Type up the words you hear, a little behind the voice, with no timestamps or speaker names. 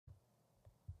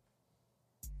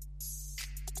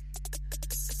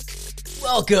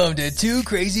Welcome to Two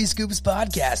Crazy Scoops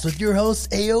Podcast with your hosts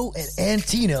Ao and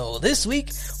Antino. This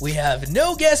week we have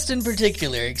no guest in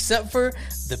particular except for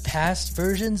the past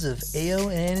versions of Ao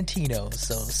and Antino.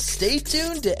 So stay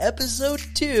tuned to episode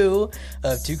 2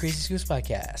 of Two Crazy Scoops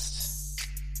Podcast.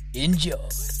 Enjoy.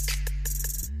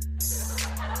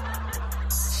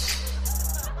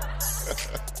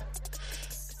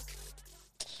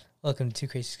 Welcome to Two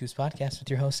Crazy Scoops Podcast with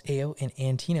your hosts Ao and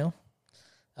Antino.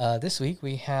 This week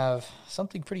we have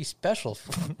something pretty special.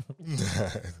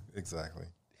 Exactly.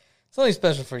 Something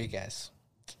special for you guys.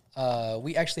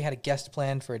 We actually had a guest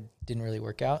planned for it, didn't really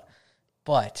work out,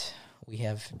 but we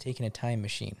have taken a time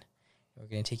machine. We're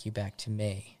going to take you back to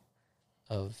May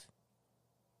of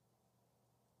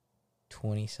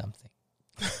 20-something.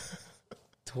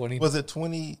 20. Was it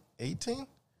 2018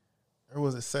 or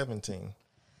was it 17?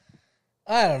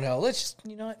 I don't know. Let's just,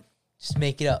 you know what? Just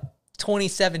make it up.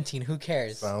 2017. Who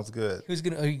cares? Sounds good.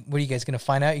 What are you guys going to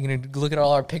find out? You're going to look at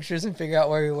all our pictures and figure out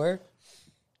where we were?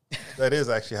 That is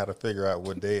actually how to figure out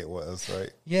what day it was, right?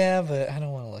 Yeah, but I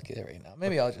don't want to look at it right now.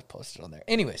 Maybe I'll just post it on there.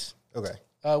 Anyways. Okay.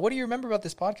 What do you remember about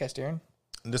this podcast, Aaron?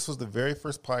 This was the very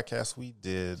first podcast we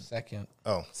did. Second.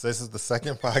 Oh, so this is the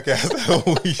second podcast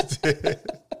that we did.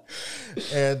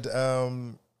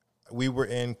 And we were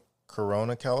in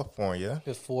Corona, California.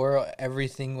 Before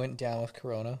everything went down with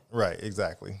Corona. Right,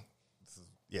 exactly.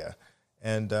 Yeah.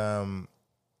 And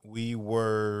we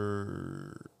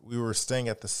were staying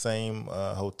at the same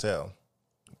hotel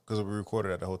because we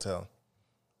recorded at the hotel.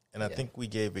 And I think we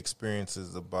gave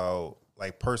experiences about,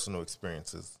 like, personal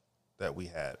experiences that we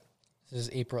had. This is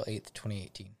April 8th,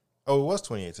 2018. Oh, it was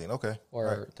 2018. Okay. Or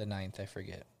right. the 9th, I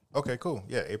forget. Okay, cool.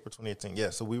 Yeah, April 2018. Yeah,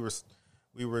 so we were,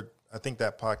 I think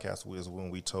that podcast was when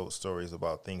we told stories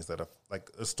about things that are, like,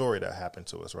 a story that happened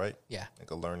to us, right? Yeah.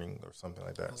 Like a learning or something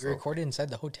like that. We recorded inside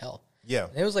the hotel. Yeah.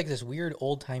 It was like this weird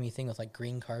old-timey thing with, like,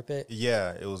 green carpet.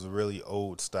 Yeah, it was a really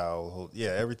old style.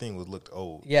 Yeah, everything looked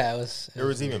old. Yeah, it was. There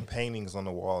was even paintings on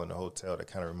the wall in the hotel that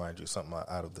kind of remind you of something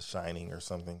out of The Shining or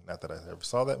something. Not that I ever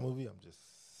saw that movie. I'm just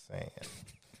saying.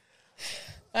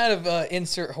 Out of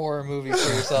insert horror movie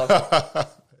for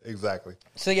yourself. Exactly.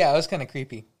 So, yeah, it was kind of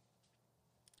creepy.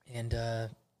 And,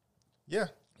 yeah.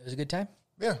 It was a good time.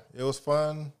 Yeah, it was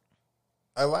fun.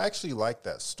 I actually liked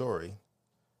that story.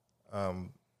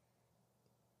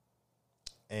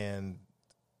 And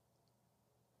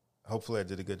hopefully I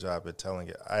did a good job at telling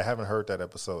it. I haven't heard that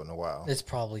episode in a while. It's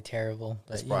probably terrible.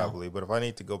 But, it's probably, but if I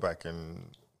need to go back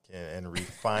and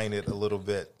refine it a little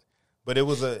bit. But it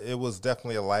was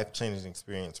definitely a life-changing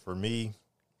experience for me.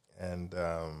 And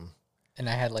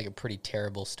I had, like, a pretty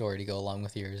terrible story to go along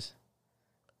with yours.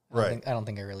 Right. I don't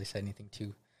think I really said anything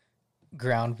too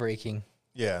groundbreaking.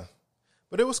 Yeah.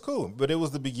 But it was cool. But it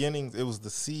was the beginning. It was the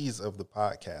seeds of the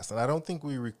podcast. And I don't think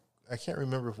I can't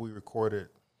remember if we recorded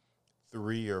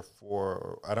 3 or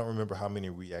 4. I don't remember how many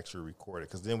we actually recorded.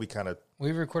 Because then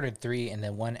we recorded 3, and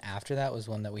then one after that was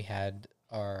one that we had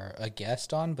a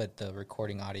guest on, but the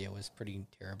recording audio was pretty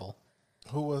terrible.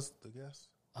 Who was the guest?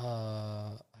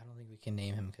 I don't think we can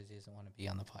name him because he doesn't want to be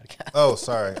on the podcast. Oh,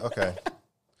 sorry. Okay.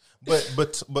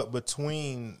 But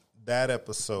between that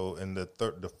episode and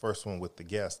the first one with the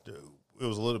guest, it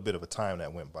was a little bit of a time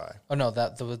that went by. Oh no,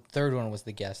 the third one was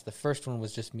the guest. The first one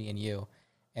was just me and you,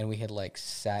 and we had, like,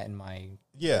 sat in my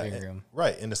living room.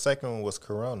 Right, and the second one was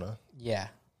Corona. Yeah.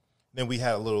 Then we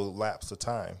had a little lapse of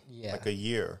time, like a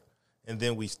year, and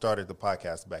then we started the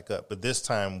podcast back up. But this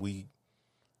time we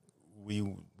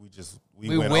went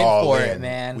all for it,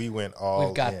 man. We went all.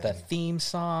 We've got the theme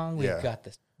song. We've got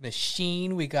the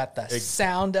machine. We got the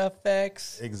sound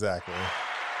effects. Exactly.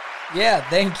 Yeah,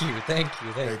 thank you.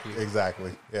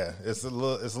 Exactly. Yeah, it's a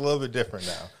little bit different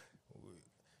now.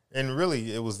 And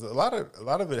really, it was a lot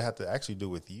of it had to actually do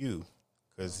with you,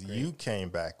 because you came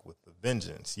back with the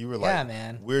vengeance. You were like,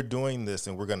 man, we're doing this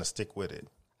and we're going to stick with it.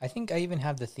 I think I even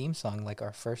have the theme song, like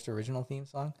our first original theme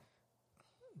song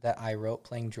that I wrote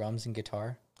playing drums and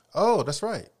guitar. Oh, that's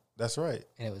right. That's right.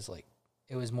 And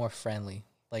it was more friendly.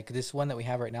 Like, this one that we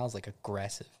have right now is, like,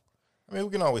 aggressive. I mean,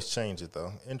 we can always change it,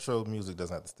 though. Intro music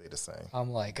doesn't have to stay the same. I'm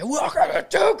like, welcome to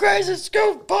Two Crazy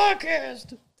Scoop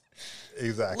Podcast.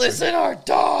 Exactly. Listen or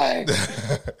die.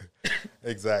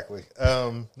 Exactly.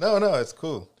 No, it's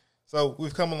cool. So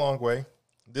we've come a long way.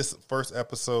 This first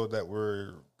episode that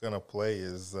we're going to play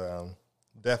is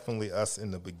definitely us in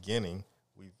the beginning.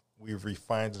 We've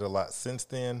refined it a lot since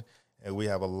then, and we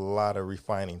have a lot of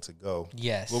refining to go.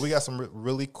 Yes. Well, we got some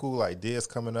really cool ideas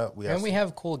coming up. We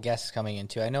have cool guests coming in,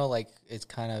 too. I know, like, it's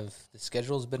kind of, the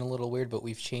schedule's been a little weird, but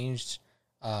we've changed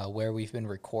where we've been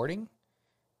recording.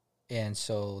 And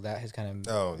so that has kind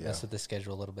of messed with the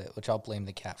schedule a little bit, which I'll blame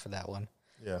the cat for that one.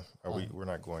 Yeah, we're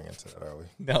not going into that, are we?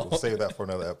 No. We'll save that for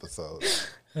another episode.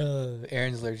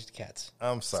 Aaron's allergic to cats.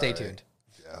 I'm sorry. Stay tuned.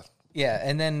 Yeah. Yeah,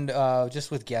 and then just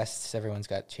with guests, everyone's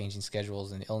got changing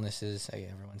schedules and illnesses.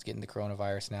 Everyone's getting the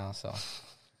coronavirus now, so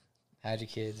how'd your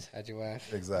kids? How'd your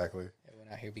wife? Exactly.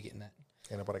 Everyone out here be getting that.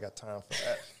 Ain't nobody got time for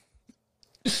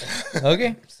that.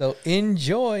 Okay, so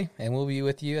enjoy, and we'll be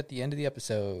with you at the end of the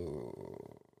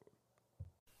episode.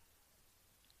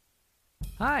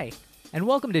 Hi, and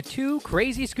welcome to Two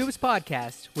Crazy Scoops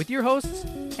Podcast with your hosts,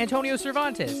 Antonio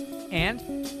Cervantes and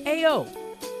AO.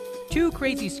 Two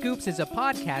Crazy Scoops is a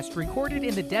podcast recorded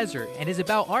in the desert and is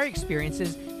about our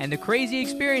experiences and the crazy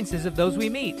experiences of those we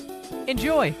meet.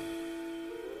 Enjoy!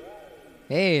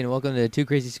 Hey, and welcome to Two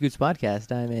Crazy Scoops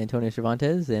Podcast. I'm Antonio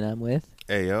Cervantes, and I'm with...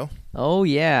 Ayo. Oh,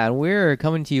 yeah, and we're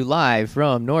coming to you live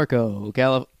from Norco,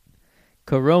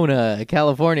 Corona,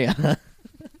 California.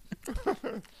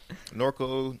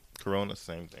 Norco, Corona,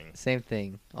 same thing. Same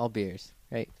thing. All beers,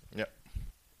 right? Yep.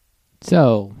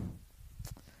 So,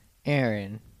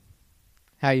 Aaron,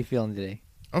 how are you feeling today?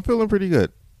 I'm feeling pretty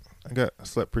good. I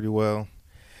slept pretty well.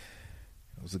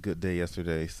 It was a good day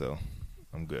yesterday, so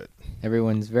I'm good.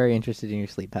 Everyone's very interested in your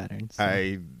sleep patterns.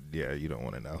 So. You don't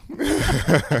want to know.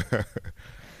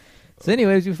 So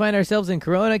anyways, we find ourselves in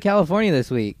Corona, California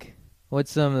this week. What's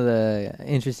some of the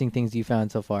interesting things you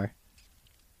found so far?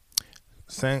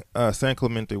 San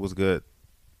Clemente was good.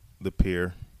 The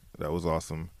pier, that was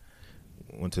awesome.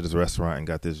 Went to this restaurant and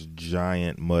got this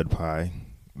giant mud pie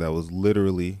that was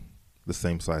literally the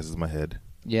same size as my head.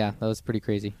 Yeah, that was pretty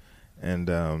crazy. And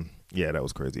yeah, that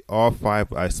was crazy. All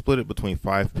five, I split it between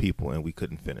 5 people and we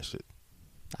couldn't finish it.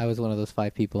 I was one of those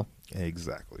 5 people.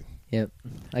 Exactly. Yep.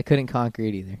 I couldn't conquer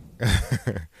it either.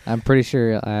 I'm pretty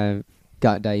sure I've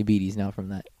got diabetes now from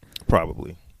that.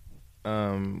 Probably.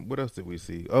 What else did we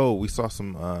see? Oh, we saw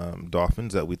some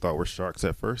dolphins that we thought were sharks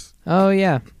at first. Oh,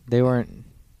 yeah. They weren't.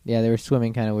 Yeah, they were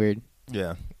swimming kind of weird.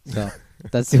 Yeah. So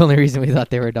that's the only reason we thought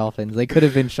they were dolphins. They could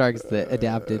have been sharks that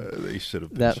adapted. They should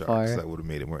have been that sharks. far. That would have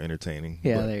made it more entertaining.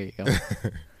 Yeah, but, there you go.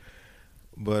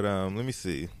 But let me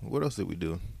see. What else did we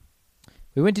do?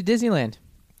 We went to Disneyland.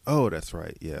 Oh, that's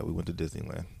right. Yeah, we went to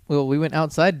Disneyland. Well, we went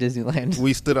outside Disneyland.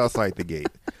 We stood outside the gate.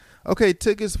 Okay,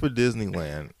 tickets for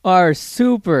Disneyland are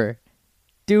super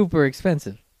duper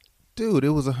expensive. Dude, it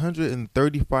was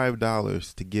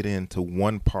 $135 to get into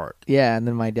one park. Yeah, and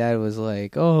then my dad was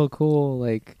like, "Oh, cool.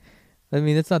 Like, I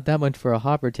mean, it's not that much for a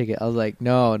hopper ticket." I was like,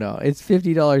 No, it's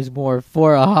 $50 more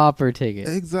for a hopper ticket."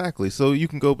 Exactly. So you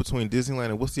can go between Disneyland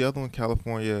and what's the other one?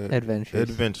 California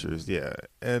Adventures, yeah.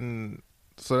 And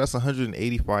so that's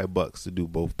 $185 to do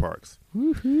both parks.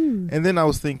 Woohoo. And then I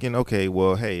was thinking, okay,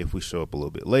 well, hey, if we show up a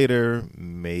little bit later,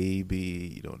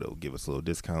 maybe they'll give us a little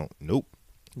discount. Nope.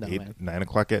 No, 9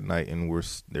 o'clock at night, and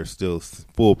they're still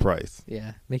full price.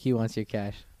 Yeah, Mickey wants your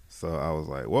cash. So I was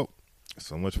like, well,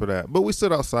 so much for that. But we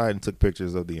stood outside and took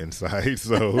pictures of the inside.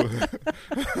 So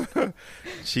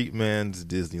cheap man's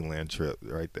Disneyland trip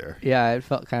right there. Yeah, it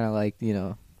felt kind of like,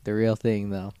 the real thing,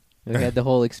 though. We had the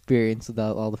whole experience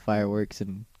without all the fireworks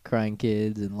and crying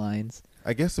kids and lines.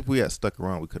 I guess if we had stuck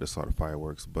around, we could have saw the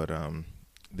fireworks, but then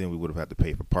we would have had to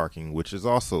pay for parking, which is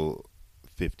also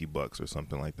 $50 or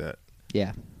something like that.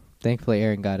 Yeah. Thankfully,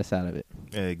 Aaron got us out of it.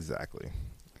 Exactly.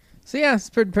 So, yeah, it's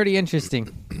pretty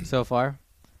interesting so far.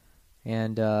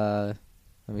 And let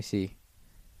me see.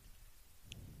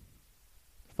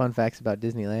 Fun facts about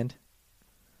Disneyland.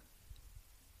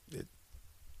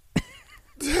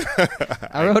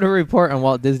 I wrote a report on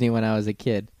Walt Disney when I was a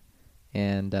kid.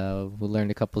 And we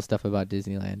learned a couple of stuff about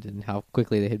Disneyland and how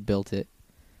quickly they had built it.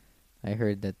 I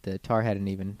heard that the tar hadn't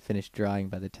even finished drying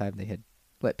by the time they had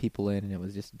let people in, and it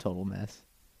was just a total mess.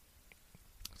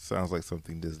 Sounds like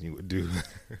something Disney would do.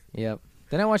 Yep.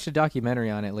 Then I watched a documentary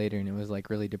on it later, and it was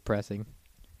like really depressing.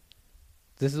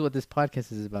 This is what this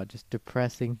podcast is about, just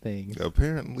depressing things.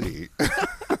 Apparently.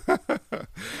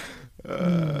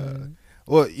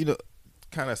 Well,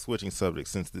 kind of switching subjects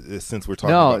since we're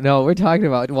talking about... No, we're talking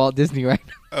about Walt Disney right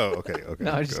now. Oh, okay.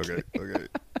 No, I'm just okay.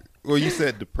 Well, you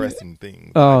said depressing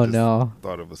things. Oh, I just no.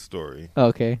 thought of a story.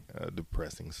 Okay. A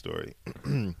depressing story.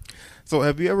 So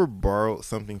have you ever borrowed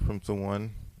something from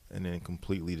someone and then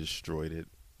completely destroyed it?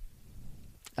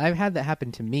 I've had that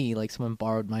happen to me, like someone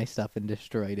borrowed my stuff and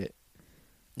destroyed it.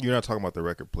 You're not talking about the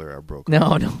record player I broke?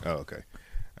 No. Oh, okay.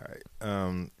 All right.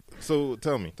 So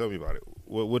tell me about it.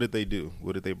 What did they do?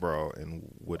 What did they borrow,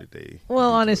 and what did they?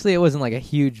 Well, honestly, it wasn't like a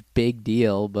huge big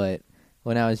deal, but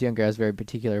when I was younger, I was very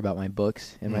particular about my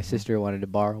books, and my sister wanted to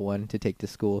borrow one to take to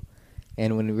school,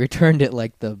 and when we returned it,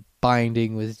 like the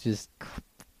binding was just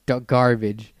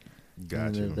garbage.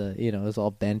 Got you. It was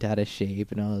all bent out of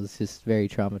shape, and I was just very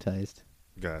traumatized.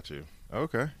 Got you.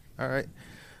 Okay. All right.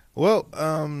 Well,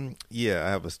 yeah, I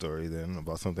have a story then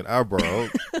about something I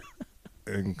borrowed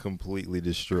and completely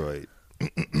destroyed.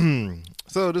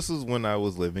 So this was when I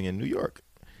was living in New York,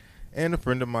 and a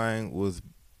friend of mine was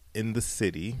in the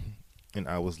city, and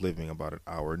I was living about an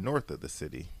hour north of the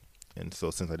city. And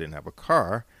so since I didn't have a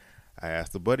car, I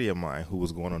asked a buddy of mine who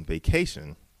was going on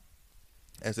vacation.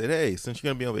 I said, hey, since you're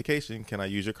going to be on vacation, can I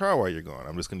use your car while you're gone?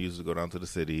 I'm just going to use it to go down to the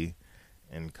city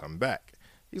and come back.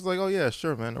 He's like, oh, yeah,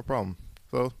 sure, man, no problem.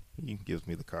 So he gives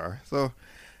me the car. So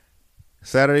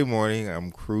Saturday morning,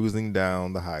 I'm cruising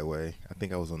down the highway. I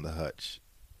think I was on the Hutch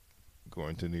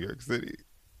going to New York City.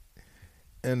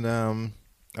 And I'm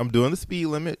doing the speed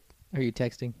limit. Are you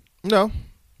texting? No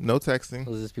texting.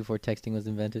 Was this before texting was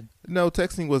invented? No,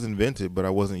 texting was invented, but I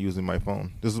wasn't using my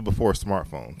phone. This was before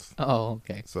smartphones. Oh,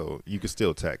 okay. So you could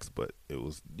still text, but it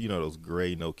was, those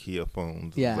gray Nokia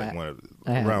phones. Yeah, It was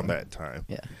like around that time.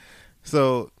 Yeah.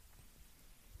 So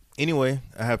anyway,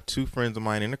 I have two friends of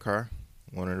mine in the car,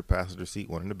 one in the passenger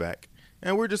seat, one in the back,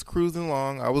 and we're just cruising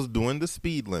along. I was doing the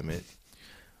speed limit,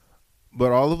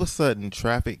 but all of a sudden,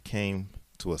 traffic came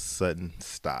to a sudden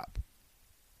stop.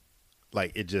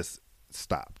 Like, it just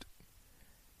stopped.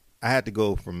 I had to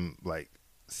go from like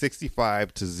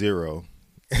 65 to 0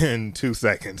 in 2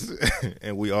 seconds,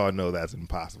 and we all know that's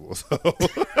impossible. So,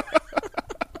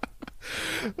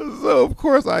 so of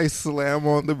course, I slam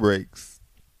on the brakes.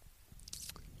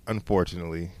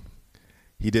 Unfortunately,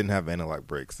 he didn't have analog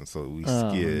brakes, and so we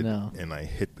skid, and I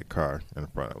hit the car in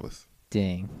front of us.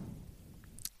 Dang.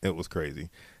 It was crazy.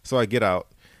 So I get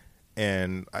out,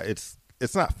 and it's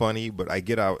not funny, but I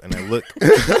get out and I look.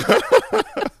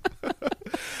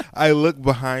 I look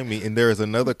behind me, and there is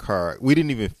another car. We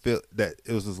didn't even feel that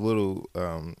it was this little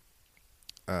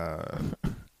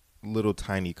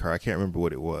tiny car. I can't remember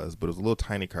what it was, but it was a little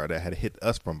tiny car that had hit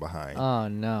us from behind. Oh,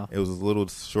 no. It was a little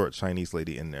short Chinese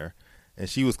lady in there, and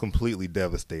she was completely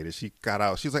devastated. She got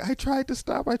out. She's like, I tried to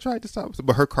stop,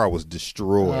 but her car was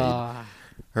destroyed.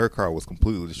 Her car was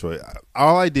completely destroyed.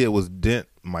 All I did was dent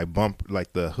my bump,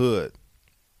 like the hood,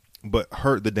 but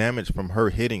the damage from her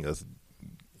hitting us,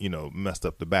 messed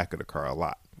up the back of the car a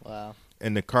lot. Wow.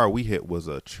 And the car we hit was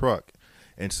a truck,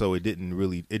 and so it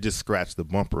just scratched the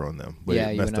bumper on them, but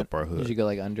it messed up our hood. Did you go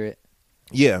like under it?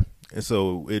 Yeah, and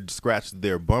so it scratched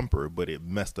their bumper, but it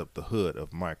messed up the hood of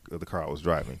the car I was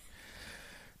driving.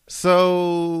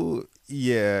 So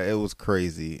yeah, it was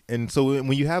crazy. And so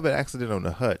when you have an accident on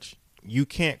the Hutch, you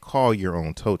can't call your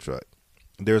own tow truck.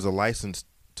 There's a licensed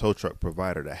tow truck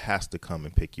provider that has to come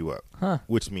and pick you up,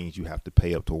 which means you have to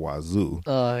pay up to wazoo.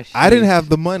 Oh, I didn't have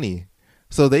the money,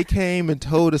 so they came and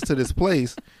towed us to this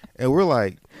place, and we're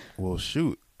like, well,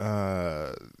 shoot,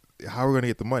 how are we going to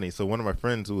get the money? So one of my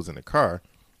friends who was in the car,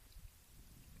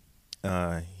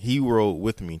 he rode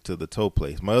with me to the tow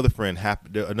place. My other friend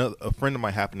a friend of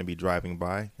mine happened to be driving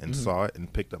by and saw it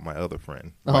and picked up my other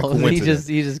friend. Oh, he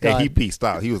just got. And he peaced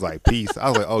out. He was like, peace. I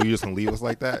was like, oh, you just gonna leave us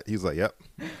like that? He was like, yep.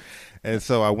 And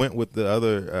so I went with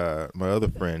the my other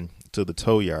friend to the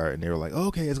tow yard, and they were like,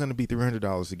 okay, it's gonna be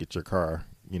 $300 to get your car,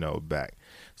 back.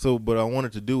 So what I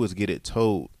wanted to do was get it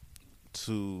towed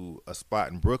to a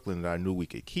spot in Brooklyn that I knew we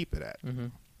could keep it at. Mm-hmm.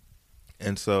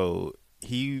 And so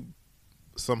he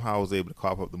somehow was able to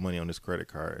cough up the money on his credit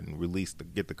card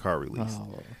and get the car released.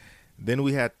 Oh. Then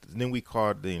we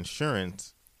called the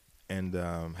insurance and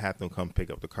had them come pick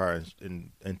up the car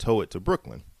and tow it to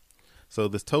Brooklyn. So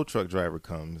this tow truck driver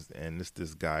comes, and it's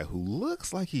this guy who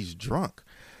looks like he's drunk,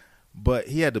 but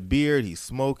he had the beard, he's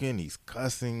smoking, he's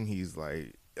cussing, he's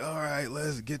like, all right,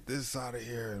 let's get this out of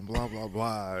here, and blah, blah,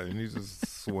 blah, and he's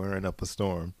just swearing up a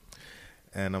storm.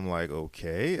 And I'm like,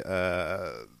 okay.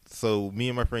 So me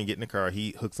and my friend get in the car,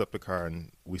 he hooks up the car,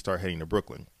 and we start heading to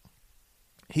Brooklyn.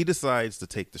 He decides to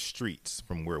take the streets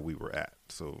from where we were at.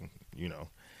 So,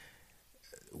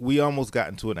 we almost got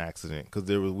into an accident because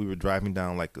we were driving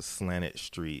down like a slanted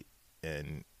street,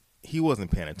 and he wasn't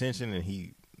paying attention,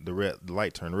 and the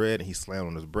light turned red, and he slammed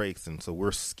on his brakes, and so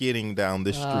we're skidding down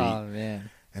this street. Oh, man.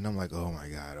 And I'm like, oh my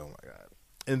God.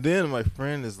 And then my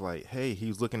friend is like, hey, he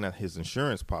was looking at his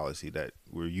insurance policy that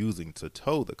we're using to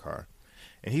tow the car,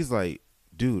 and he's like,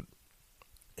 dude,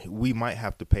 we might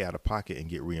have to pay out of pocket and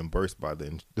get reimbursed by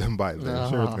the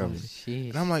insurance company. Geez.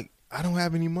 And I'm like, I don't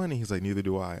have any money. He's like, neither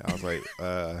do I. I was like,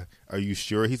 are you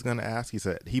sure he's going to ask? He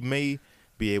said he may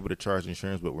be able to charge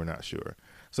insurance, but we're not sure.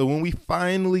 So when we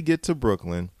finally get to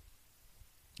Brooklyn,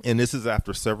 and this is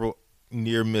after several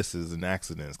near misses and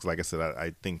accidents, because like I said,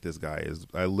 I think this guy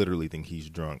I literally think he's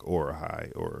drunk or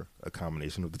high or a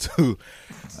combination of the two.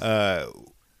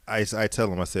 I tell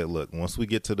him, I said, look, once we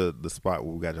get to the spot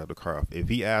where we got to have the car off, if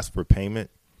he asks for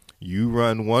payment, You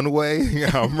run one way,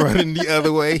 I'm running the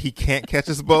other way. He can't catch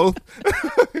us both.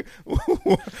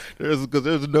 Because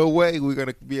there's no way we're going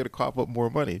to be able to cough up more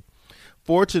money.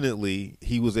 Fortunately,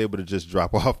 he was able to just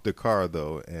drop off the car,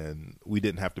 though, and we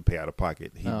didn't have to pay out of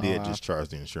pocket. He did just charge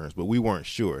the insurance, but we weren't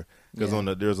sure because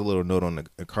there's a little note on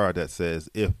the card that says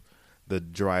if the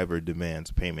driver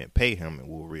demands payment, pay him, and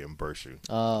we'll reimburse you.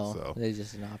 Oh, so it's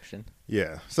just an option.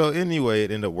 Yeah. So anyway, it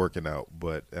ended up working out,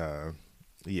 but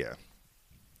yeah.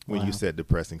 When you said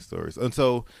depressing stories, and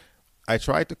so I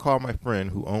tried to call my friend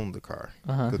who owned the car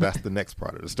because that's the next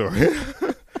part of the story.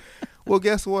 Well,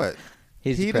 guess what?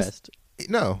 He's depressed.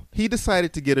 No, he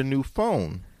decided to get a new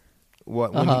phone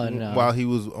while he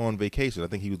was on vacation. I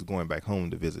think he was going back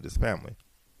home to visit his family.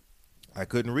 I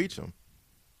couldn't reach him.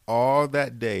 All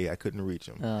that day, I couldn't reach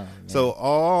him. Oh, so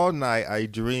all night, I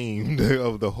dreamed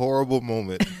of the horrible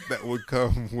moment that would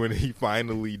come when he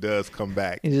finally does come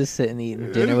back. He's just sitting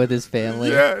eating dinner with his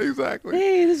family. Yeah, exactly.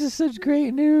 Hey, this is such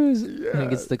great news. Yeah. And he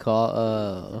gets the call.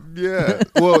 Oh. Yeah.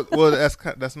 Well,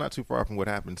 that's not too far from what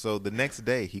happened. So the next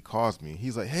day, he calls me.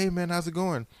 He's like, "Hey, man, how's it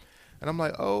going?" And I'm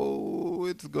like, "Oh,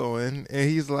 it's going." And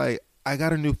he's like, "I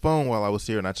got a new phone while I was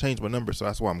here, and I changed my number, so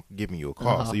that's why I'm giving you a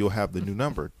call. So you'll have the new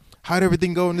number. How'd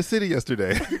everything go in the city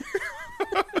yesterday?"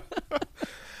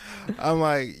 I'm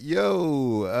like,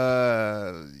 "Yo,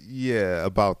 yeah,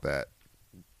 about that."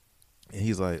 And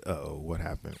he's like, "Uh-oh, what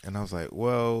happened?" And I was like,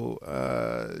 "Well,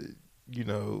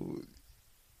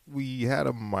 we had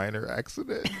a minor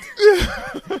accident."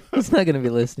 He's not going to be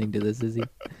listening to this, is he?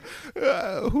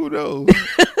 Who knows?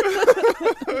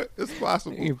 It's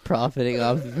possible. You're profiting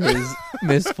off of his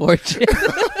misfortune.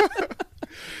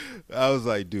 I was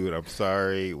like, "Dude, I'm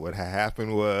sorry. What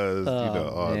happened was,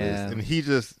 all this." And he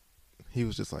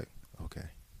was just like, "Okay,"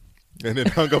 and then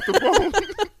hung up the phone.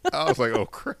 I was like, "Oh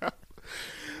crap!"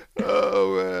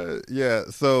 Oh man, yeah.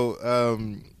 So,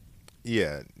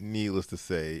 yeah. Needless to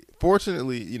say,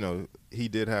 fortunately, he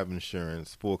did have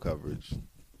insurance, full coverage.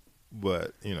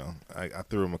 But I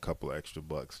threw him a couple extra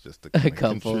bucks just to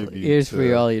contribute. Here's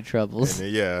for all your troubles.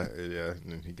 And then,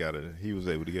 and he was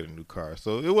able to get a new car,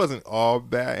 so it wasn't all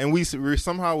bad. And we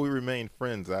somehow remained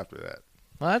friends after that.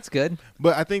 Well, that's good.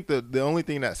 But I think the only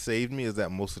thing that saved me is that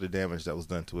most of the damage that was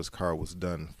done to his car was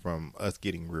done from us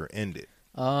getting rear-ended.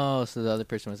 Oh, so the other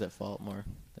person was at fault more.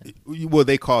 Well,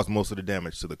 they caused most of the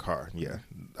damage to the car. Yeah,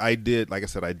 I did. Like I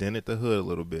said, I dented the hood a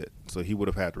little bit, so he would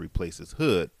have had to replace his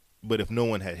hood. But if no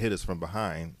one had hit us from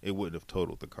behind, it wouldn't have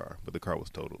totaled the car. But the car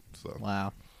was totaled. So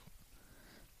wow,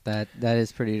 that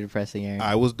is pretty depressing, Aaron.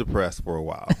 I was depressed for a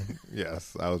while.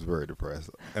 Yes, I was very depressed,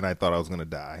 and I thought I was going to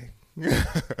die.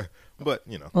 But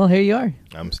well, here you are.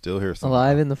 I'm still here, somehow.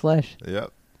 Alive in the flesh.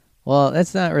 Yep. Well,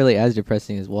 that's not really as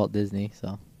depressing as Walt Disney.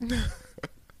 So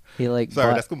he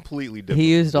that's completely different. He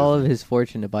used all of his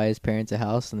fortune to buy his parents a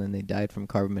house, and then they died from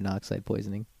carbon monoxide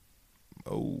poisoning.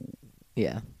 Oh.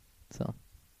 Yeah. So.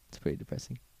 It's pretty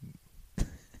depressing.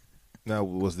 Now,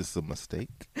 was this a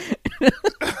mistake?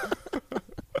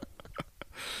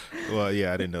 Well,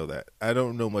 yeah, I didn't know that. I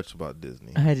don't know much about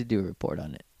Disney. I had to do a report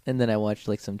on it. And then I watched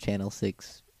some Channel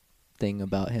 6 thing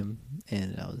about him,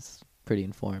 and I was pretty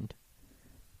informed.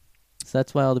 So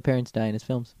that's why all the parents die in his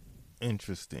films.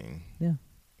 Interesting. Yeah.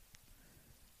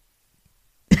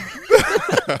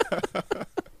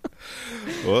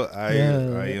 Well, I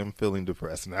am feeling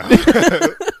depressed now.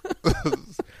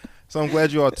 So I'm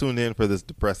glad you all tuned in for this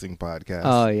depressing podcast.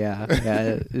 Oh, yeah. Yeah,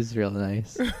 it was real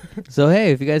nice. So,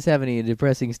 hey, if you guys have any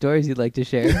depressing stories you'd like to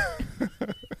share.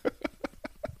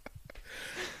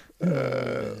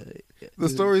 The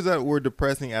stories that were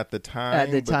depressing at the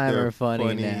time. Are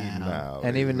funny now.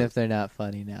 And even if they're not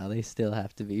funny now, they still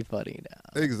have to be funny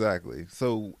now. Exactly.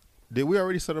 So, did we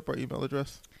already set up our email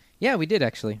address? Yeah, we did,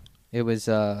 actually. It was...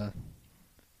 Do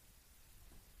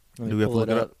we have to look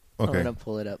it up? Okay. I'm going to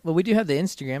pull it up. But we do have the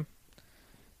Instagram.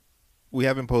 We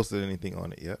haven't posted anything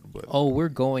on it yet. But we're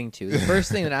going to. The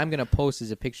first thing that I'm going to post is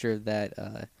a picture of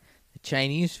that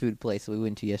Chinese food place that we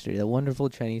went to yesterday. The wonderful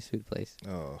Chinese food place.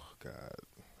 Oh, God.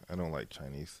 I don't like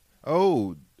Chinese.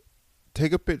 Oh,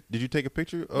 take a pic. Did you take a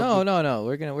picture? No.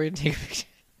 We're gonna take a picture.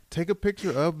 Take a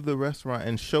picture of the restaurant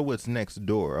and show what's next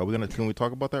door. Can we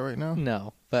talk about that right now?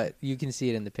 No, but you can see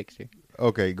it in the picture.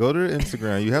 Okay, go to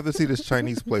Instagram. You have to see this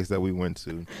Chinese place that we went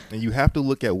to, and you have to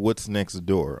look at what's next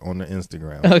door on the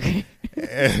Instagram. Okay.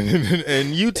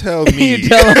 And you tell me you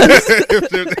tell us. if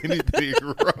there's anything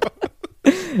wrong.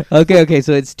 Okay.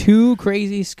 So it's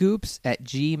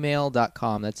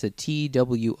 2crazyscoops@gmail.com. That's a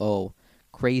TWO,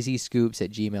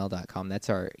 crazyscoops@gmail.com. That's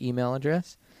our email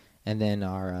address. And then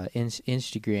our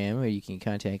Instagram, where you can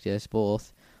contact us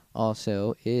both,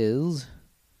 also is...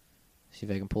 See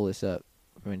if I can pull this up.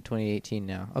 We're in 2018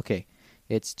 now. Okay.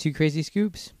 It's Two Crazy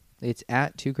Scoops. It's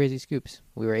at Two Crazy Scoops.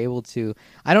 We were able to...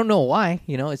 I don't know why.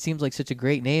 It seems like such a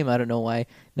great name. I don't know why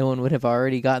no one would have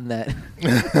already gotten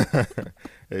that.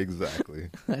 Exactly.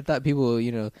 I thought people,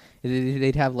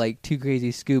 they'd have like Two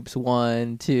Crazy Scoops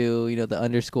 1, 2, the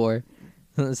underscore,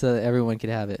 so that everyone could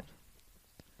have it.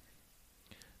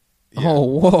 Yeah. Oh,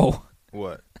 whoa.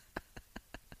 What?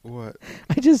 What?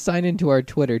 I just signed into our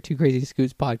Twitter, Two Crazy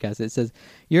Scoops podcast. It says,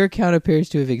 your account appears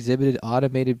to have exhibited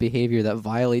automated behavior that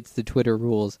violates the Twitter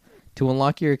rules. To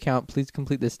unlock your account, please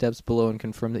complete the steps below and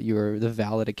confirm that you are the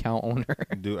valid account owner.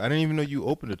 Dude, I didn't even know you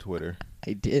opened a Twitter.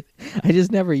 I did. I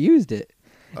just never used it.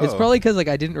 It's Oh. probably because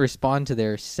I didn't respond to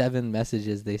their 7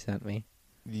 messages they sent me.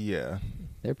 Yeah.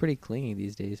 They're pretty clingy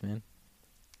these days, man.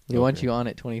 They want Okay. you on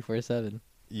it 24/7.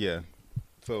 Yeah.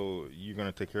 So you're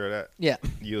going to take care of that? Yeah.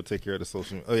 You'll take care of the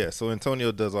social media. Oh, yeah. So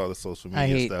Antonio does all the social media I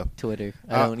hate stuff. Twitter.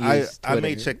 I don't use I Twitter.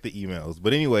 may check the emails.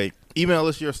 But anyway, email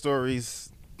us your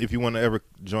stories if you want to ever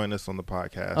join us on the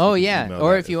podcast. Oh, you can yeah. email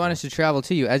Or that if you as want well. us to travel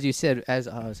to you. As you said, as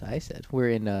I said,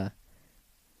 we're in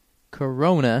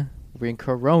Corona. We're in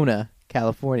Corona,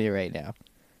 California right now.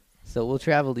 So we'll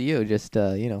travel to you. Just,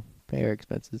 pay our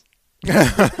expenses.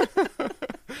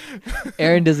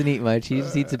 Aaron doesn't eat much. He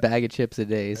just eats a bag of chips a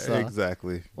day. So.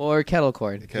 Exactly. Or kettle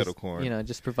corn. Kettle Just, corn.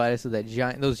 Just provide us with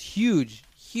those huge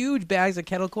bags of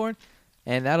kettle corn,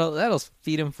 and that'll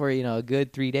feed him for a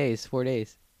good 3 days, 4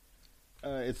 days.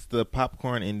 It's the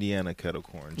popcorn Indiana kettle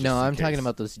corn. just No, in I'm talking case.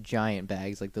 about those giant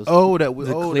bags, like those.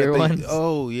 the clear ones?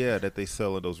 Oh, yeah, that they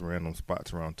sell at those random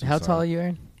spots around Tucson. How tall are you,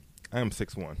 Aaron? I am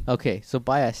 6'1". Okay, so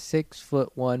buy a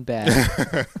 6'1" bag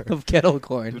of kettle Do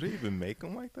corn. they even make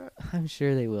them like that? I'm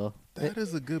sure they will. That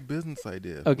is a good business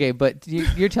idea. Okay, but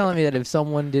you're telling me that if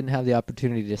someone didn't have the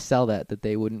opportunity to sell that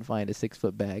they wouldn't find a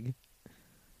 6-foot bag?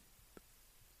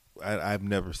 I've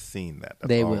never seen that. That's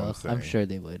They all will. I'm saying. I'm sure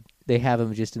they would. They have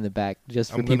them just in the back,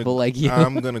 just for I'm gonna- people like you.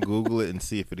 I'm going to Google it and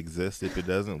see if it exists. If it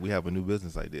doesn't, we have a new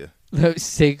business idea. Those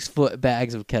 6-foot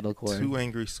bags of kettle corn. 2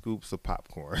 angry scoops of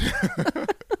popcorn.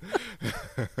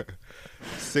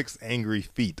 6 angry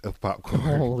feet of popcorn.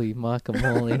 Holy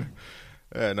guacamole.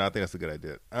 No, I think that's a good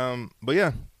idea. But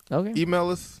yeah, Okay. email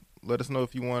us. Let us know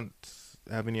if you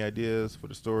have any ideas for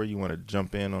the story. You want to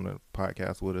jump in on a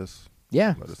podcast with us.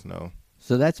 Yeah. Let us know.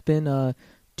 So that's been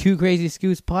Two Crazy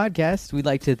Scoops podcast. We'd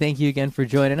like to thank you again for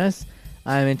joining us.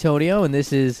 I'm Antonio, and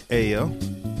this is... Ayo.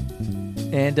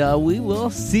 And we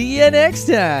will see you next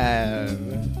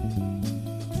time.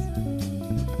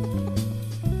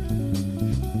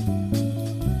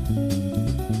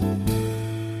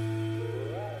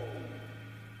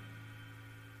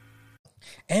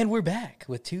 And we're back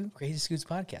with Two Crazy Scoots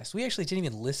podcast. We actually didn't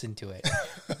even listen to it.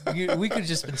 We could have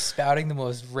just been spouting the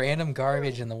most random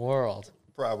garbage in the world.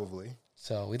 Probably.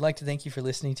 So we'd like to thank you for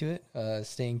listening to it,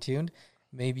 staying tuned.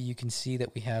 Maybe you can see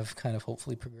that we have kind of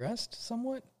hopefully progressed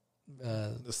somewhat.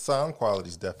 The sound quality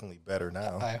is definitely better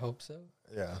now. I hope so.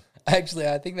 Yeah. Actually,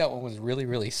 I think that one was really,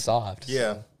 really soft.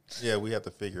 Yeah. So Yeah, we have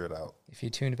to figure it out. if you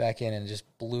tuned back in and just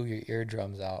blew your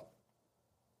eardrums out,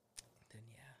 then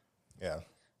yeah. Yeah.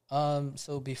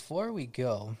 So before we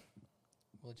go,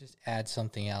 we'll just add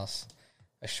something else.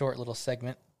 A short little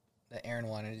segment that Aaron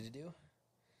wanted to do.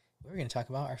 We're going to talk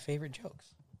about our favorite jokes.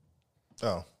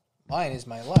 Oh. Mine is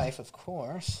my life, of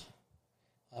course.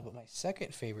 But my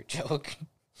second favorite joke.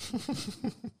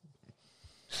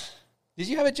 Did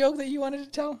you have a joke that you wanted to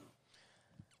tell?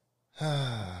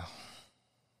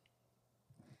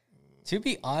 To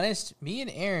be honest, me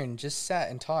and Aaron just sat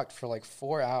and talked for like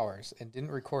 4 hours and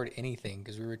didn't record anything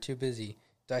because we were too busy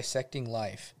dissecting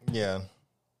life. Yeah.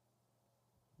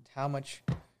 How much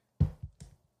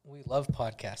we love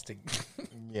podcasting.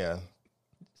 Yeah.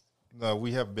 No,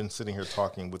 we have been sitting here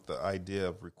talking with the idea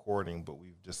of recording, but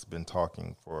we've just been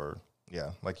talking for,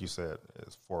 like you said,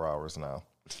 it's 4 hours now.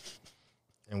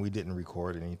 And we didn't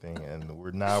record anything, and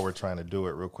we're trying to do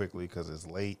it real quickly because it's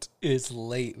late, It's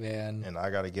late, man. and I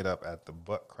got to get up at the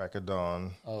butt crack of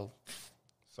dawn. Oh,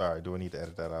 Sorry, do I need to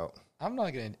edit that out? I'm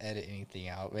not going to edit anything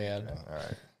out, man. Yeah,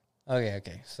 all right.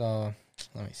 Okay. So,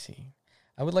 let me see.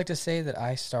 I would like to say that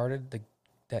I started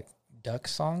that duck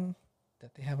song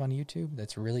that they have on YouTube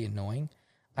that's really annoying.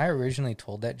 I originally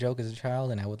told that joke as a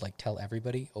child, and I would like tell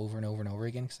everybody over and over and over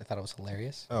again because I thought it was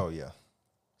hilarious. Oh, yeah.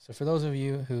 So for those of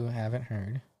you who haven't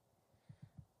heard,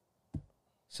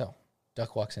 so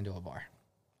Duck walks into a bar.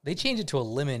 They changed it to a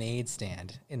lemonade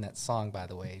stand in that song, by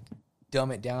the way.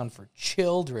 Dumb it down for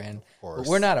children. Of course. But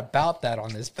we're not about that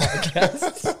on this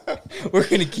podcast. We're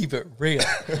going to keep it real.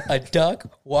 A duck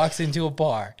walks into a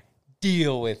bar.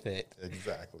 Deal with it.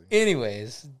 Exactly.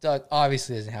 Anyways, Duck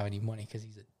obviously doesn't have any money because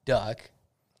he's a duck.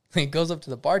 He goes up to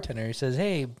the bartender. He says,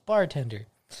 "Hey, bartender,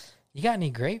 you got any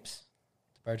grapes?"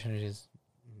 The bartender says,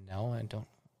 "No, I don't."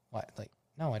 What? Like,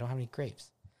 no, I don't have any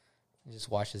grapes. He just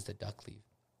watches the duck leave.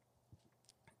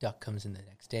 Duck comes in the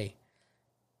next day.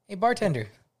 "Hey, bartender,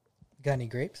 you got any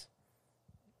grapes?"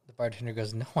 The bartender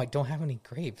goes, "No, I don't have any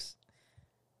grapes."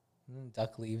 And then the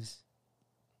duck leaves.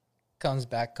 Comes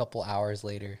back a couple hours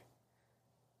later.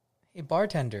 "Hey,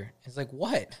 bartender." He's like,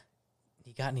 "What?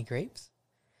 You got any grapes?"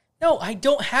 "No, I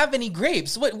don't have any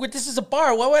grapes. What? This is a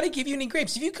bar. Why would I give you any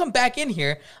grapes? If you come back in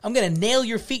here, I'm going to nail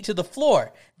your feet to the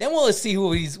floor. Then we'll see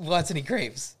who wants any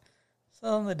grapes."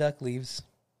 So the duck leaves.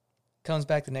 Comes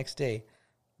back the next day.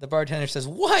 The bartender says,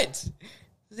 "What?" He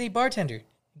says, "Hey, bartender,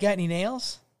 you got any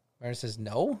nails?" The bartender says,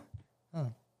 "No."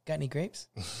 "Oh, got any grapes?"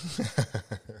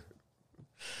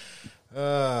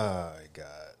 Oh, my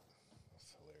God.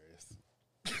 That's hilarious.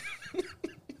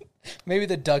 Maybe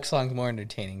the duck song's more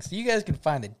entertaining. So you guys can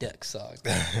find the duck song.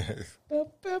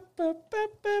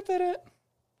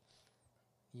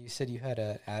 You said you had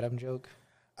an Adam joke?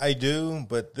 I do,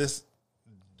 but this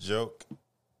joke,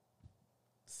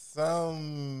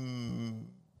 some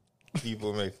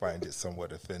people may find it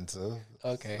somewhat offensive.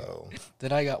 Okay. So,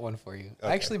 Then I got one for you. I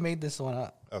Okay. actually made this one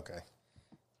up. okay.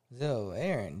 So,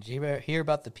 Aaron, did you ever hear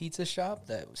about the pizza shop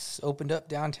that was opened up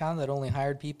downtown that only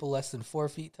hired people less than 4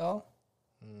 feet tall?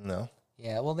 No.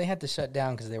 Yeah, well, they had to shut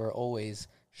down because they were always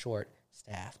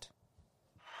short-staffed.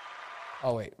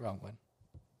 Oh, wait, wrong one.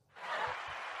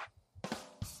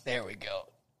 There we go.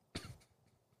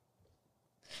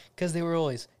 Because they were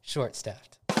always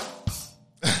short-staffed.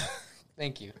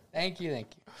 Thank you. Thank you, thank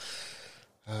you.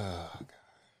 Oh,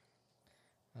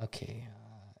 God. Okay,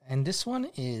 and this one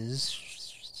is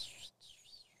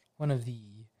one of the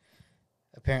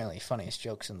apparently funniest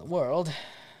jokes in the world.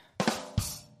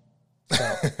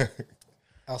 So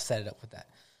I'll set it up with that.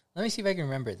 Let me see if I can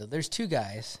remember it, though. There's 2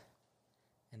 guys,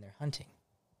 and they're hunting.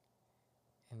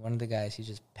 And one of the guys, he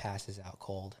just passes out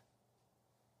cold.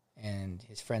 And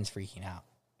his friend's freaking out.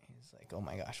 He's like, "Oh,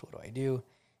 my gosh, what do I do?"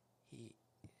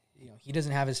 He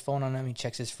doesn't have his phone on him. He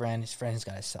checks his friend. His friend's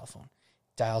got his cell phone.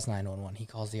 Dials 911. He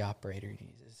calls the operator.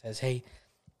 He says, "Hey,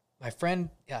 my friend,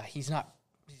 he's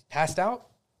passed out.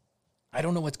 I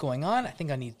don't know what's going on. I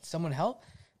think I need someone help,"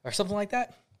 or something like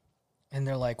that. And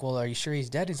they're like, "Well, are you sure he's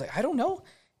dead?" He's like, "I don't know."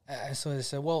 So they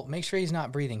said, "Well, make sure he's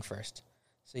not breathing first."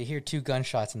 So you hear 2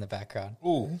 gunshots in the background.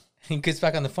 Ooh. He gets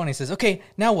back on the phone. He says, "Okay,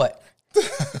 now what?"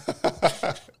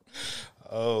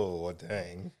 Oh, well,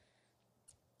 dang.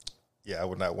 Yeah, I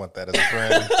would not want that as a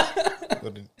friend.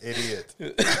 What an idiot.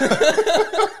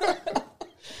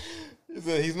 He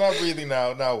said, "He's not breathing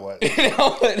now. Now what?"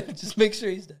 Now what? Just make sure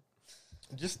he's dead.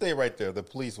 Just stay right there. The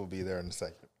police will be there in a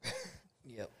second.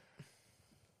 Yep.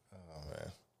 Oh,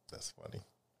 man. That's funny.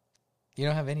 You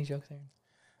don't have any jokes, Aaron?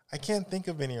 I can't think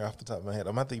of any off the top of my head.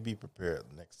 I'm going to have to be prepared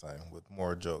next time with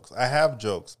more jokes. I have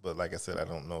jokes, but like I said, I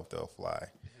don't know if they'll fly.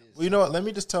 Well, you know what? Let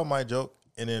me just tell my joke,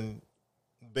 and then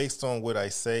based on what I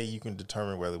say, you can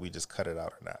determine whether we just cut it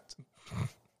out or not.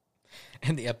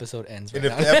 And the episode ends And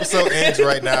right if now. the episode ends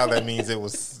right now, that means it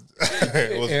was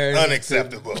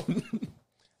unacceptable.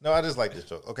 No, I just like this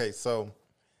joke. Okay, so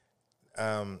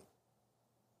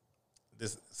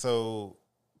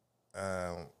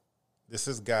this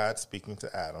is God speaking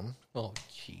to Adam. Oh,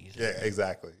 jeez. Yeah,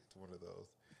 exactly. It's one of those.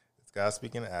 It's God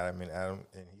speaking to Adam,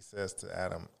 and he says to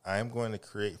Adam, "I am going to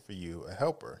create for you a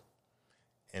helper,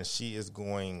 and she is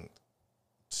going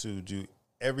to do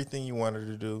everything you want her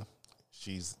to do.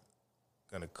 She's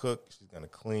going to cook. She's going to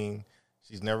clean.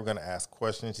 She's never going to ask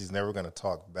questions. She's never going to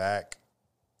talk back,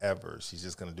 ever. She's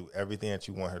just going to do everything that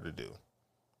you want her to do."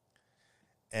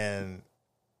 And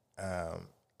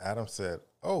Adam said,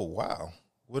 "Oh, wow.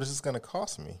 What is this going to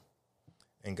cost me?"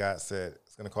 And God said,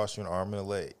 "It's going to cost you an arm and a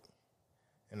leg."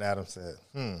 And Adam said,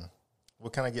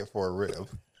 "What can I get for a rib?"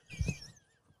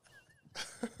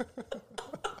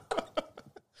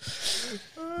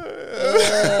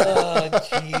 Oh,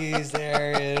 jeez,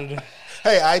 Aaron.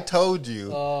 Hey, I told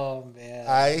you. Oh, man.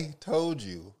 I told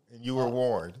you. And you were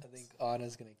warned. I think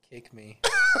Anna's going to kick me.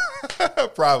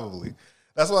 Probably.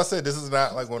 That's why I said this is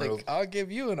not like one of those. I'll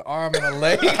give you an arm and a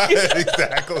leg.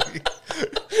 Exactly.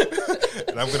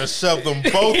 And I'm going to shove them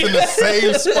both in the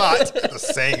same spot at the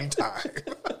same time.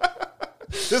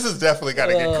 This has definitely got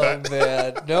to get cut. Oh,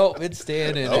 man. Nope, it's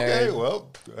staying in there. Okay, well,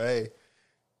 hey.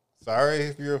 Sorry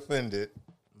if you're offended.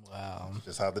 Wow.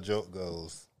 Just how the joke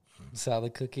goes. That's how the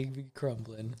cookie be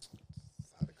crumbling. That's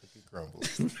how the cookie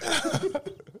crumbles.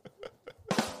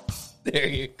 There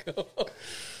you go.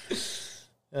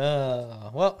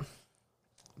 Well,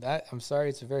 I'm sorry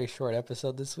it's a very short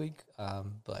episode this week,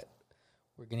 but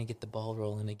we're going to get the ball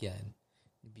rolling again.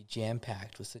 be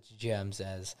jam-packed with such gems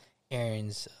as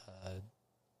Aaron's,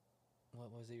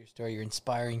 what was it, your story? Your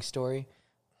inspiring story,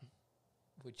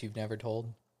 which you've never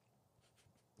told.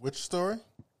 Which story?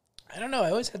 I don't know. I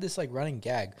always had this like running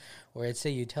gag where I'd say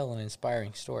you tell an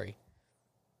inspiring story.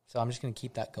 So I'm just going to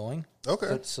keep that going.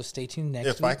 Okay. So stay tuned next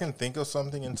If week. I can think of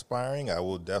something inspiring, I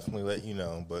will definitely let you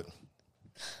know. But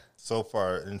so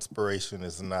far, inspiration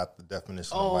is not the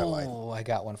definition of my life. Oh, I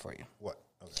got one for you. What?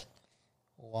 Okay.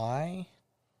 Why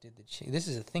did the chicken... This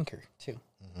is a thinker, too.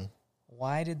 Mm-hmm.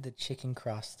 Why did the chicken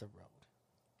cross the road?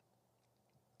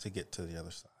 To get to the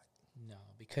other side. No,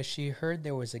 because she heard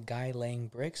there was a guy laying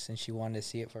bricks and she wanted to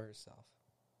see it for herself.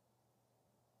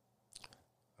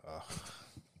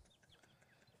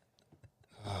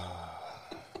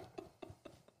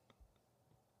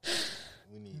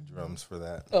 We need drums for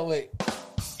that. Oh, wait.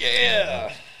 Yeah!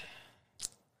 If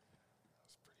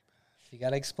you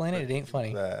gotta explain it, it ain't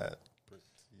funny. Bad. Pretty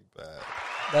bad.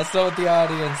 That's not what the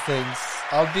audience thinks.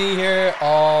 I'll be here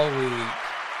all week.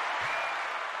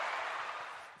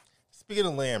 Speaking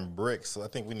of laying bricks, so I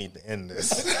think we need to end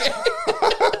this.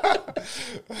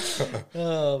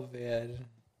 Oh, man.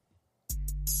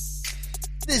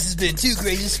 This has been Two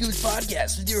Crazy Scoops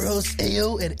Podcast with your hosts,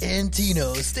 Ao and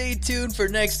Antino. Stay tuned for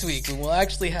next week when we'll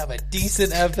actually have a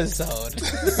decent episode.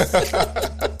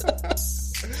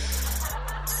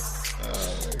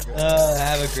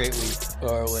 Have a great week,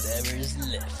 or whatever's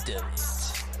left of it.